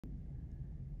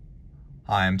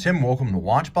Hi, I'm Tim. Welcome to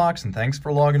Watchbox, and thanks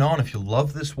for logging on. If you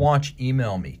love this watch,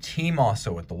 email me, Team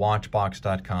Mosso at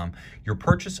thewatchbox.com. Your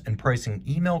purchase and pricing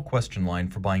email question line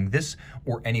for buying this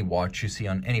or any watch you see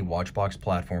on any Watchbox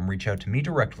platform. Reach out to me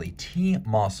directly, Team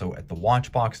Mosso at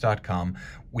thewatchbox.com,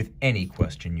 with any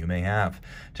question you may have.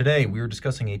 Today, we are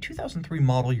discussing a 2003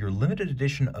 model year limited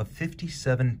edition of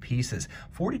 57 pieces,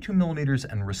 42 millimeters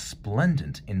and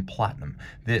resplendent in platinum.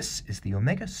 This is the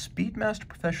Omega Speedmaster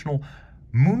Professional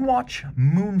Moonwatch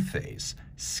Moon Phase,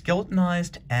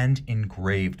 skeletonized and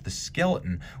engraved. The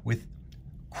skeleton with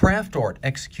craft art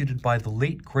executed by the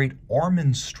late, great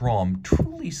Armin Strom,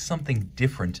 truly something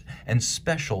different and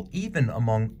special, even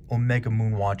among Omega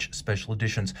Moonwatch special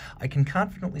editions. I can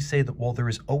confidently say that while there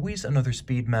is always another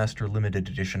Speedmaster limited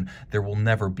edition, there will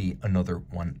never be another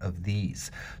one of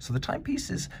these. So the timepiece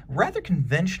is rather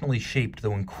conventionally shaped,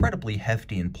 though incredibly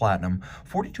hefty in platinum.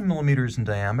 42 millimeters in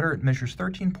diameter, it measures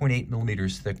 13.8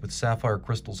 millimeters thick with sapphire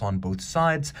crystals on both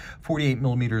sides, 48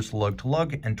 millimeters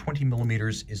lug-to-lug, and 20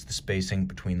 millimeters is the spacing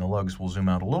between the lugs. We'll zoom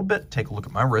out a little bit, take a look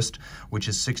at my wrist, which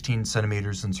is 16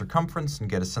 centimeters in circumference, and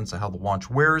get a sense of how the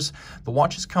watch wears. The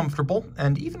watch is comfortable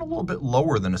and even a little bit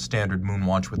lower than a standard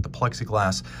Moonwatch with the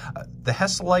plexiglass. The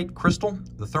Hesalite crystal,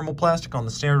 the thermoplastic on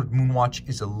the standard Moonwatch,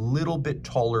 is a little bit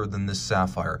taller than this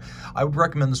sapphire. I would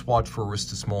recommend this watch for a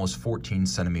wrist as small as 14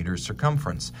 centimeters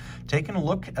circumference. Taking a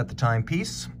look at the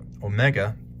timepiece,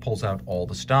 Omega pulls out all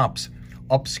the stops.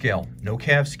 Upscale, no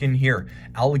calfskin here,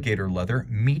 alligator leather,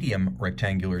 medium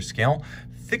rectangular scale,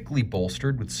 thickly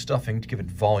bolstered with stuffing to give it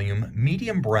volume,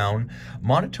 medium brown,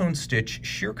 monotone stitch,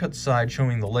 sheer cut side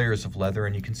showing the layers of leather,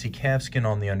 and you can see calfskin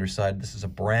on the underside. This is a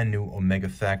brand new Omega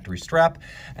factory strap,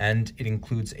 and it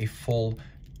includes a full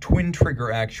twin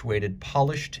trigger actuated,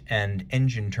 polished and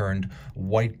engine turned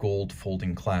white gold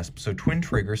folding clasp. So twin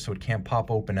triggers, so it can't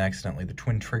pop open accidentally. The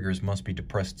twin triggers must be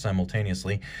depressed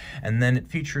simultaneously. And then it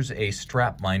features a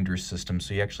strap minder system.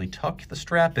 So you actually tuck the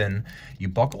strap in, you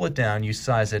buckle it down, you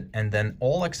size it, and then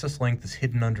all excess length is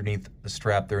hidden underneath the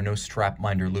strap. There are no strap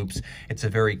minder loops. It's a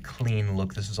very clean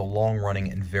look. This is a long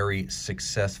running and very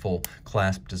successful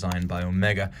clasp designed by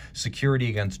Omega. Security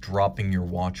against dropping your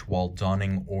watch while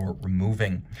donning or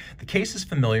removing. The case is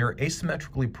familiar,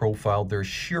 asymmetrically profiled. There's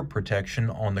sheer protection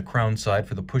on the crown side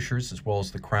for the pushers as well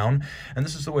as the crown, and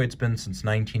this is the way it's been since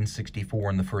 1964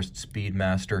 in the first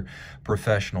Speedmaster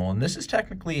Professional. And this is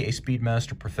technically a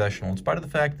Speedmaster Professional in spite of the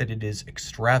fact that it is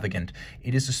extravagant.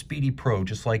 It is a Speedy Pro,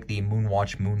 just like the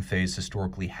Moonwatch Moon Phase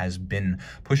historically has been.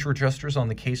 Pusher adjusters on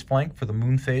the case flank for the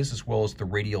Moon Phase as well as the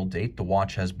radial date. The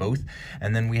watch has both.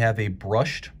 And then we have a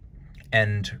brushed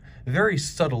and very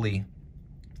subtly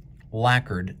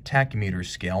lacquered tachymeter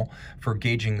scale for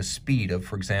gauging the speed of,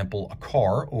 for example, a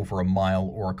car over a mile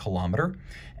or a kilometer.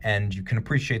 And you can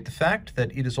appreciate the fact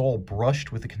that it is all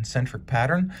brushed with a concentric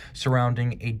pattern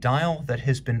surrounding a dial that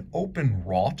has been open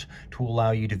wrought to allow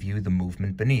you to view the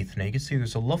movement beneath. Now you can see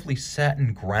there's a lovely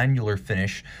satin granular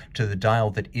finish to the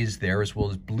dial that is there, as well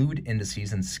as blued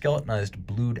indices and skeletonized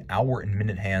blued hour and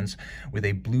minute hands with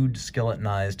a blued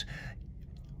skeletonized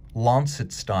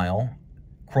lancet style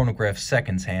chronograph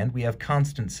seconds hand. We have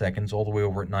constant seconds all the way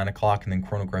over at 9 o'clock, and then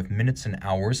chronograph minutes and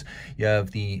hours. You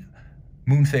have the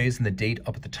Moon Phase and the date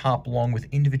up at the top, along with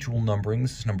individual numbering.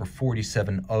 This is number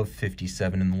 47 of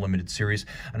 57 in the limited series.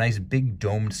 A nice big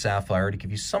domed sapphire to give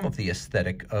you some of the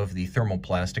aesthetic of the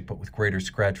thermoplastic, but with greater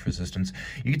scratch resistance.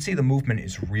 You can see the movement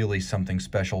is really something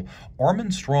special.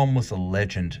 Armin Strom was a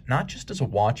legend, not just as a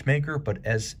watchmaker, but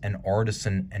as an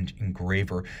artisan and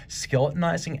engraver,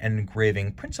 skeletonizing and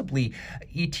engraving principally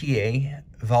ETA,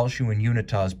 Valjoux, and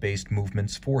Unitas-based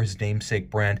movements for his namesake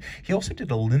brand. He also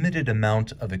did a limited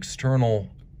amount of external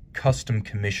custom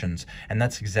commissions, and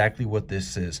that's exactly what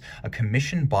this is. A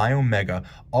commission by Omega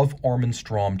of Armin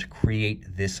Strom to create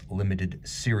this limited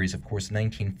series. Of course,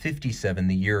 1957,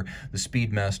 the year the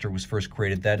Speedmaster was first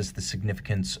created. That is the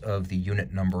significance of the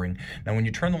unit numbering. Now, when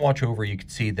you turn the watch over, you can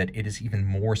see that it is even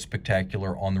more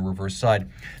spectacular on the reverse side.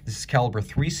 This is caliber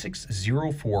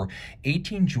 3604,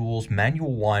 18 joules,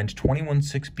 manual wind,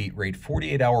 21.6 beat rate,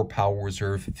 48-hour power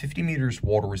reserve, 50 meters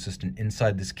water resistant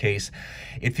inside this case.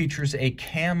 It features a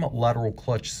cam lateral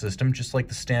clutch system, just like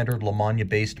the standard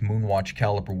LaMagna-based Moonwatch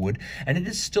caliber would, and it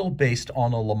is still based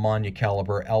on a LaMagna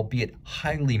caliber, albeit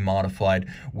highly modified,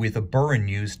 with a burin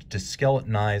used to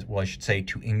skeletonize, well, I should say,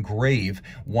 to engrave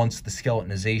once the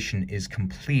skeletonization is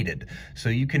completed. So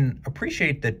you can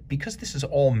appreciate that because this is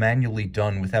all manually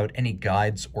done without any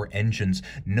guides or engines,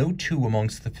 no two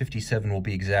amongst the 57 will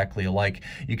be exactly alike.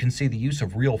 You can see the use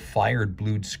of real fired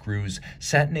blued screws,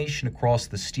 satination across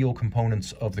the steel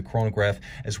components of the chronograph,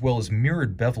 as well as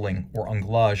mirrored beveling or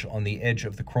anglage on the edge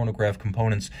of the chronograph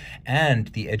components and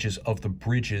the edges of the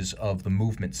bridges of the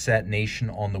movement satination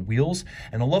on the wheels,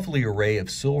 and a lovely array of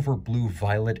silver, blue,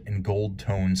 violet, and gold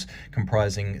tones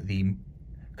comprising the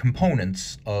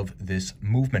components of this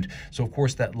movement. So of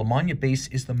course that LaMagna base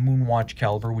is the Moonwatch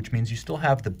caliber, which means you still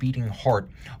have the beating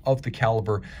heart of the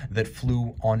caliber that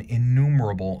flew on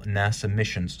innumerable NASA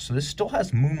missions. So this still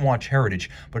has Moonwatch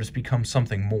heritage, but it's become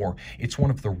something more. It's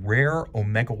one of the rare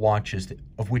Omega watches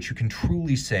of which you can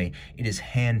truly say it is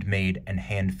handmade and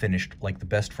hand-finished, like the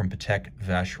best from Patek,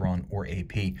 Vacheron, or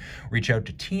AP. Reach out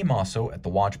to Team Mosso at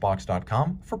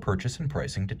thewatchbox.com for purchase and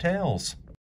pricing details.